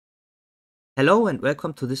Hello and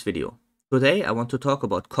welcome to this video. Today I want to talk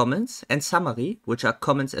about comments and summary, which are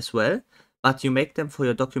comments as well, but you make them for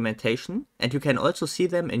your documentation and you can also see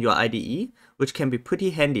them in your IDE, which can be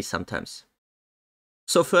pretty handy sometimes.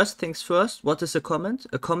 So first things first, what is a comment?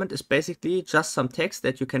 A comment is basically just some text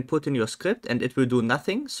that you can put in your script and it will do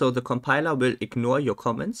nothing, so the compiler will ignore your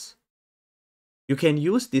comments. You can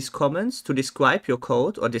use these comments to describe your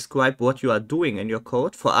code or describe what you are doing in your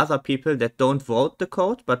code for other people that don't vote the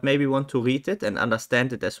code but maybe want to read it and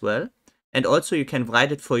understand it as well. And also you can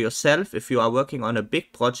write it for yourself if you are working on a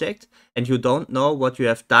big project and you don't know what you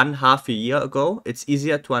have done half a year ago. It's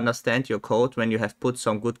easier to understand your code when you have put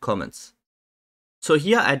some good comments. So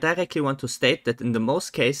here I directly want to state that in the most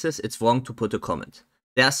cases it's wrong to put a comment.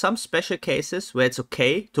 There are some special cases where it's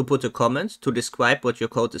okay to put a comment to describe what your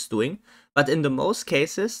code is doing, but in the most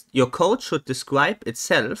cases, your code should describe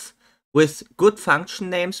itself with good function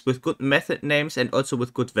names, with good method names, and also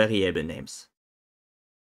with good variable names.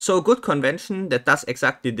 So a good convention that does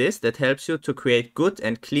exactly this, that helps you to create good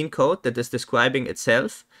and clean code that is describing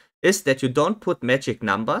itself, is that you don't put magic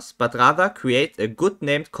numbers, but rather create a good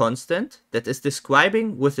named constant that is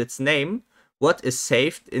describing with its name what is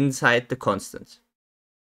saved inside the constant.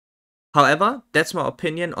 However, that's my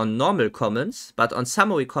opinion on normal comments, but on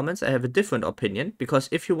summary comments I have a different opinion, because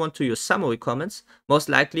if you want to use summary comments, most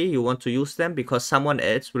likely you want to use them because someone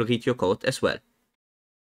else will read your code as well.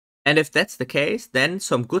 And if that's the case, then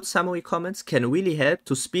some good summary comments can really help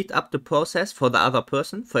to speed up the process for the other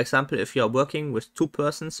person. For example, if you are working with two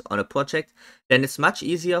persons on a project, then it's much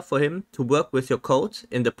easier for him to work with your code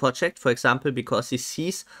in the project, for example, because he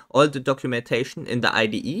sees all the documentation in the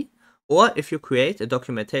IDE. Or if you create a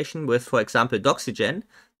documentation with, for example, Doxygen,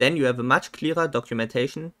 then you have a much clearer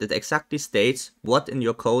documentation that exactly states what in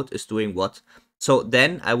your code is doing what. So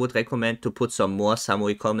then I would recommend to put some more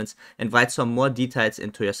summary comments and write some more details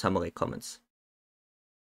into your summary comments.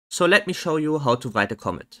 So let me show you how to write a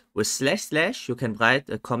comment. With // you can write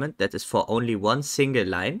a comment that is for only one single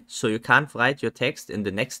line, so you can't write your text in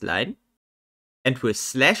the next line. And with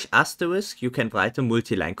 /* you can write a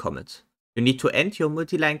multi-line comment. You need to end your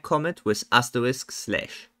multi-line comment with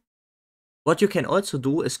 */. What you can also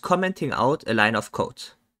do is commenting out a line of code.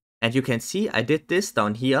 And you can see I did this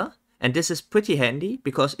down here, and this is pretty handy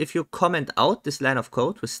because if you comment out this line of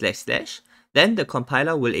code with // then the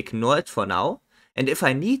compiler will ignore it for now, and if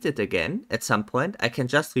I need it again at some point I can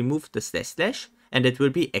just remove the / and it will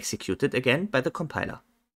be executed again by the compiler.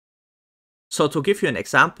 So to give you an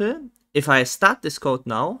example, if I start this code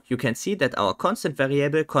now, you can see that our constant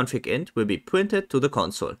variable config_int will be printed to the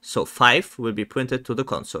console. So 5 will be printed to the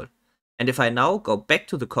console. And if I now go back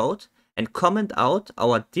to the code and comment out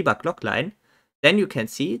our debug log line, then you can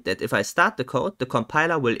see that if I start the code, the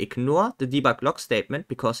compiler will ignore the debug log statement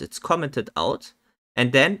because it's commented out,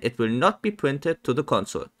 and then it will not be printed to the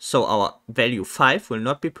console. So our value 5 will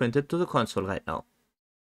not be printed to the console right now.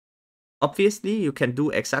 Obviously, you can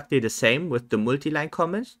do exactly the same with the multi-line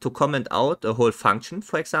comment to comment out a whole function,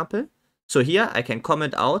 for example. So here I can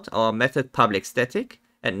comment out our method public static,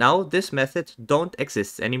 and now this method don't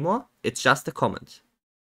exist anymore, it's just a comment.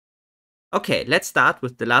 Okay, let's start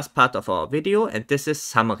with the last part of our video, and this is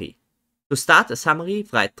summary. To start a summary,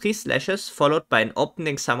 write 3 slashes followed by an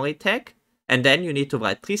opening summary tag, and then you need to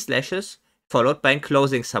write 3 slashes followed by a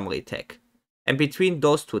closing summary tag. And between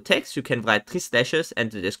those two tags you can write 3 slashes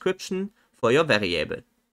and the description for your variable.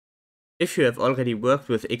 If you have already worked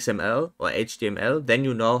with XML or HTML, then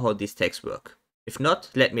you know how these tags work. If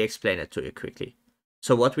not, let me explain it to you quickly.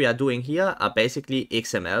 So what we are doing here are basically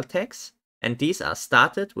XML tags, and these are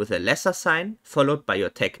started with a lesser sign followed by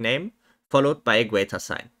your tag name followed by a greater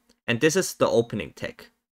sign. And this is the opening tag.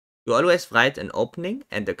 You always write an opening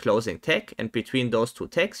and a closing tag, and between those two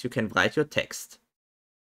tags you can write your text.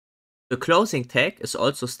 The closing tag is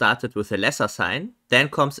also started with a lesser sign, then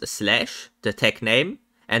comes a /, the tag name,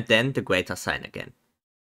 and then the greater sign again.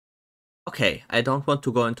 Okay, I don't want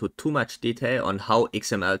to go into too much detail on how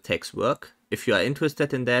XML tags work. If you are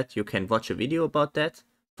interested in that, you can watch a video about that.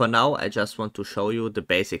 For now, I just want to show you the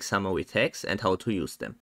basic summary tags and how to use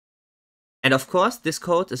them. And of course, this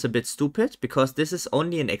code is a bit stupid because this is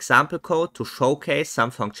only an example code to showcase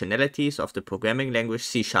some functionalities of the programming language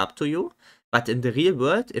C# to you. But in the real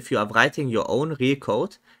world, if you are writing your own real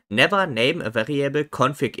code, never name a variable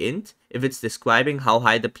config_int if it's describing how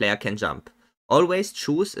high the player can jump. Always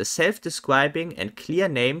choose a self-describing and clear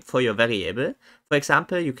name for your variable. For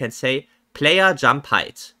example, you can say player jump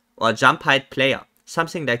height or jump height player.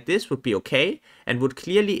 Something like this would be okay and would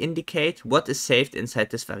clearly indicate what is saved inside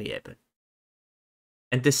this variable.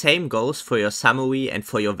 And the same goes for your summary and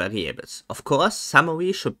for your variables. Of course,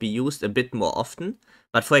 summary should be used a bit more often,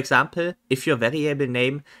 But for example, if your variable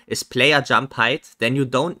name is player jump height, then you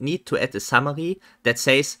don't need to add a summary that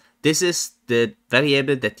says this is the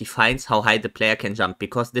variable that defines how high the player can jump,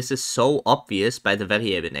 because this is so obvious by the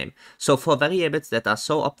variable name. So for variables that are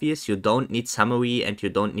so obvious, you don't need summary and you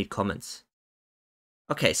don't need comments.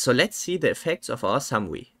 Okay, so let's see the effects of our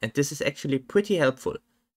summary. And this is actually pretty helpful,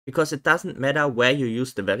 because it doesn't matter where you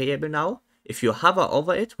use the variable now. If you hover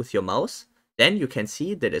over it with your mouse, then you can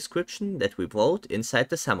see the description that we wrote inside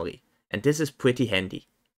the summary. And this is pretty handy.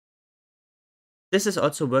 This is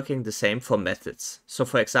also working the same for methods. So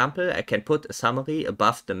for example, I can put a summary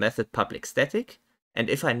above the method public static. And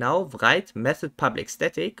if I now write method public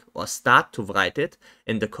static or start to write it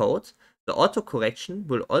in the code, the autocorrection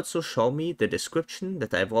will also show me the description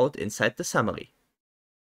that I wrote inside the summary.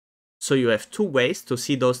 So you have two ways to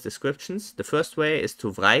see those descriptions. The first way is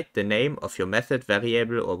to write the name of your method,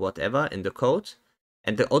 variable or whatever in the code,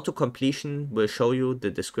 and the autocompletion will show you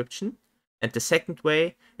the description. And the second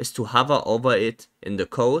way is to hover over it in the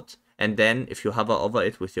code, and then if you hover over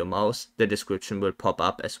it with your mouse, the description will pop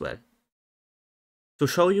up as well. To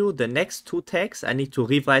show you the next two tags, I need to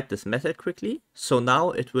rewrite this method quickly. So now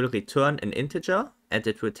it will return an integer, and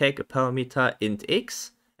it will take a parameter int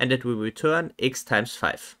x, and it will return x times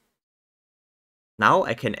 5. Now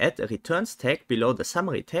I can add a returns tag below the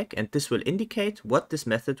summary tag, and this will indicate what this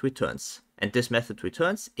method returns. And this method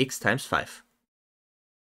returns x times 5.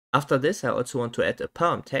 After this, I also want to add a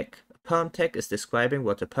param tag. A param tag is describing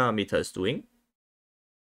what a parameter is doing.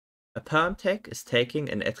 A param tag is taking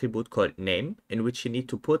an attribute called name, in which you need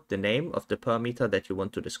to put the name of the parameter that you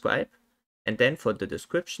want to describe. And then for the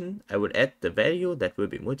description, I will add the value that will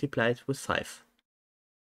be multiplied with 5.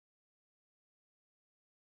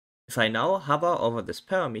 If I now hover over this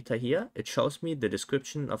parameter here, it shows me the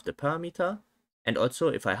description of the parameter. And also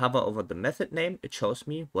if I hover over the method name, it shows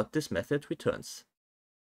me what this method returns.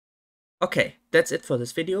 Okay, that's it for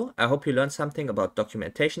this video. I hope you learned something about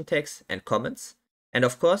documentation tags and comments. And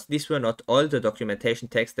of course, these were not all the documentation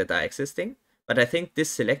tags that are existing, but I think this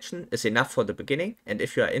selection is enough for the beginning, and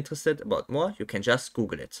if you are interested about more, you can just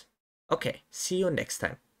Google it. Okay, see you next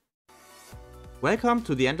time. Welcome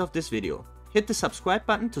to the end of this video. Hit the subscribe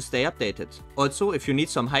button to stay updated. Also, if you need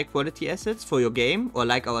some high quality assets for your game or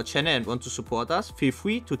like our channel and want to support us, feel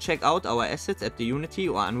free to check out our assets at the Unity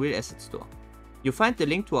or Unreal Asset Store. You'll find the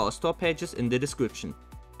link to our store pages in the description.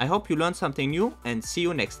 I hope you learned something new and see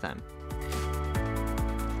you next time.